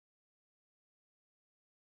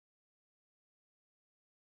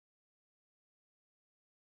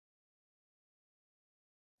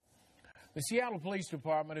The Seattle Police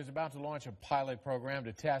Department is about to launch a pilot program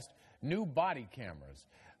to test new body cameras.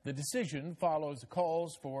 The decision follows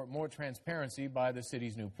calls for more transparency by the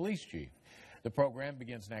city's new police chief. The program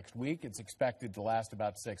begins next week. It's expected to last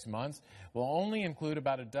about 6 months. Will only include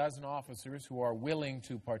about a dozen officers who are willing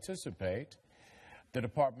to participate. The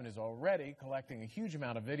department is already collecting a huge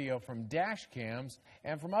amount of video from dash cams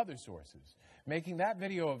and from other sources. Making that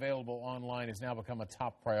video available online has now become a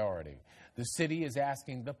top priority. The city is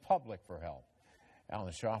asking the public for help.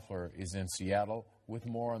 Alan Schaffler is in Seattle with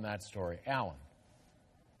more on that story. Alan.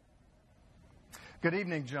 Good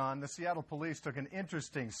evening, John. The Seattle Police took an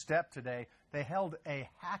interesting step today. They held a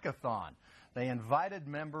hackathon. They invited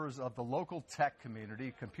members of the local tech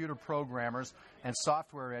community, computer programmers and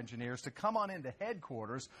software engineers, to come on into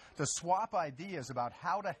headquarters to swap ideas about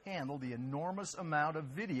how to handle the enormous amount of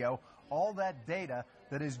video, all that data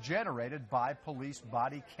that is generated by police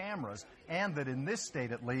body cameras, and that in this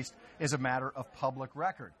state at least is a matter of public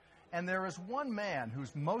record. And there is one man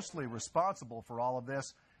who's mostly responsible for all of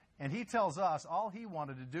this, and he tells us all he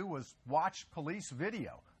wanted to do was watch police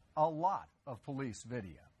video, a lot of police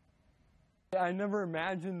video. I never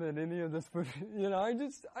imagined that any of this would, I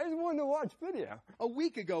just wanted to watch video. A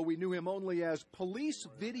week ago, we knew him only as Police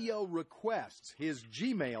Video Requests, his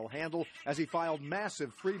Gmail handle, as he filed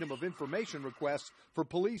massive Freedom of Information requests for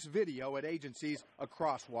police video at agencies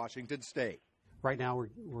across Washington state. Right now,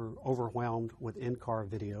 we're overwhelmed with in-car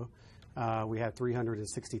video. We have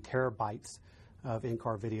 360 terabytes of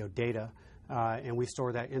in-car video data, and we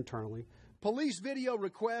store that internally. Police Video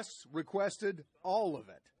Requests requested all of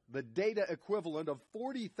it. The data equivalent of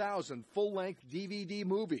 40,000 full-length DVD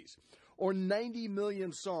movies, or 90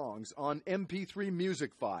 million songs on mp3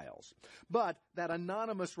 music files. But that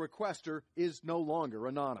anonymous requester is no longer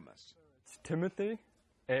anonymous. It's Timothy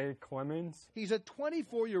A. Clemens. He's a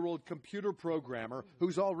 24-year-old computer programmer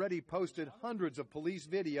who's already posted hundreds of police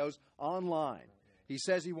videos online. He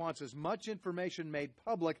says he wants as much information made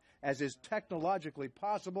public as is technologically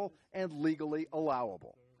possible and legally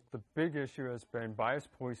allowable. The big issue has been bias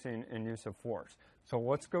policing and use of force. So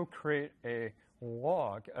let's go create a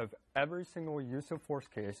log of every single use of force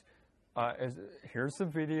case. Here's the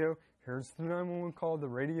video, here's the 911 call, the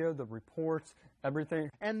radio, the reports,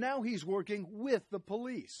 everything. And now he's working with the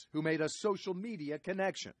police, who made a social media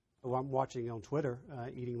connection. Well, I'm watching on Twitter,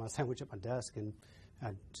 eating my sandwich at my desk, and I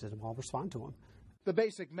said, well, I'll respond to him. The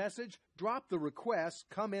basic message: drop the request,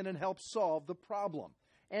 come in and help solve the problem.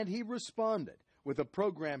 And he responded with a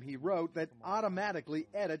program he wrote that automatically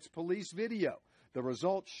edits police video. The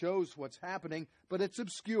result shows what's happening, but it's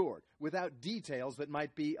obscured, without details that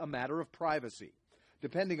might be a matter of privacy.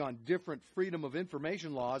 Depending on different Freedom of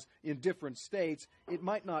Information laws in different states, it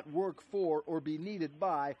might not work for or be needed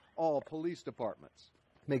by all police departments.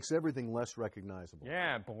 Makes everything less recognizable.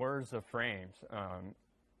 Yeah, it blurs the frames.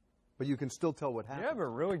 But you can still tell what happened. You have a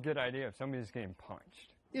really good idea if somebody's getting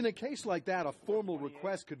punched. In a case like that, a formal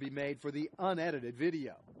request could be made for the unedited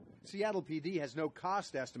video. Seattle PD has no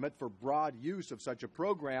cost estimate for broad use of such a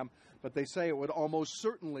program, but they say it would almost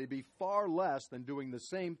certainly be far less than doing the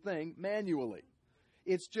same thing manually.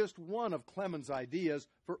 It's just one of Clemens' ideas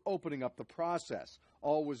for opening up the process,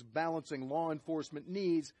 always balancing law enforcement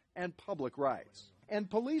needs and public rights. And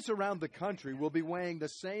police around the country will be weighing the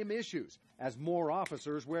same issues as more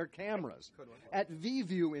officers wear cameras. At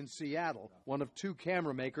VView in Seattle, one of two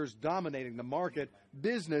camera makers dominating the market,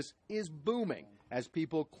 business is booming as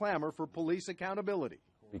people clamor for police accountability.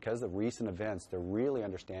 Because of recent events, they're really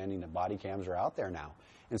understanding that body cams are out there now.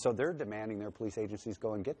 And so they're demanding their police agencies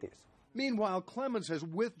go and get these. Meanwhile, Clemens has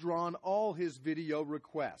withdrawn all his video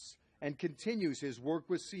requests and continues his work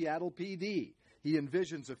with Seattle PD. He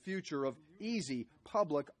envisions a future of easy,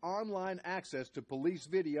 public, online access to police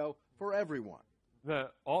video for everyone. The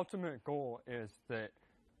ultimate goal is that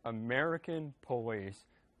American police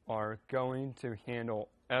are going to handle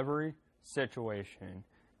every situation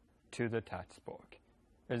to the textbook,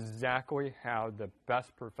 exactly how the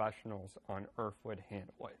best professionals on earth would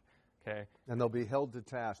handle it. Okay? And they'll be held to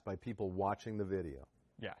task by people watching the video.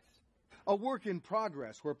 Yes. A work in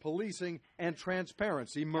progress where policing and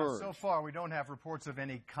transparency merge. So far, we don't have reports of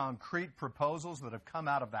any concrete proposals that have come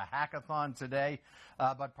out of the hackathon today,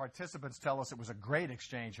 but participants tell us it was a great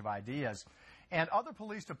exchange of ideas. And other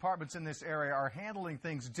police departments in this area are handling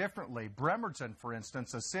things differently. Bremerton, for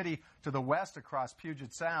instance, a city to the west across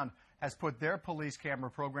Puget Sound, has put their police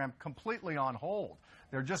camera program completely on hold.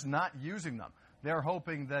 They're just not using them. They're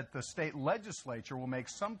hoping that the state legislature will make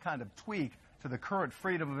some kind of tweak to the current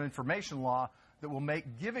Freedom of Information law that will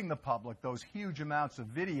make giving the public those huge amounts of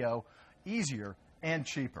video easier and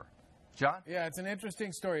cheaper. John? Yeah, it's an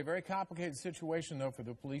interesting story. A very complicated situation, though, for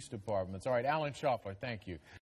the police departments. All right, Alan Schaffler, thank you.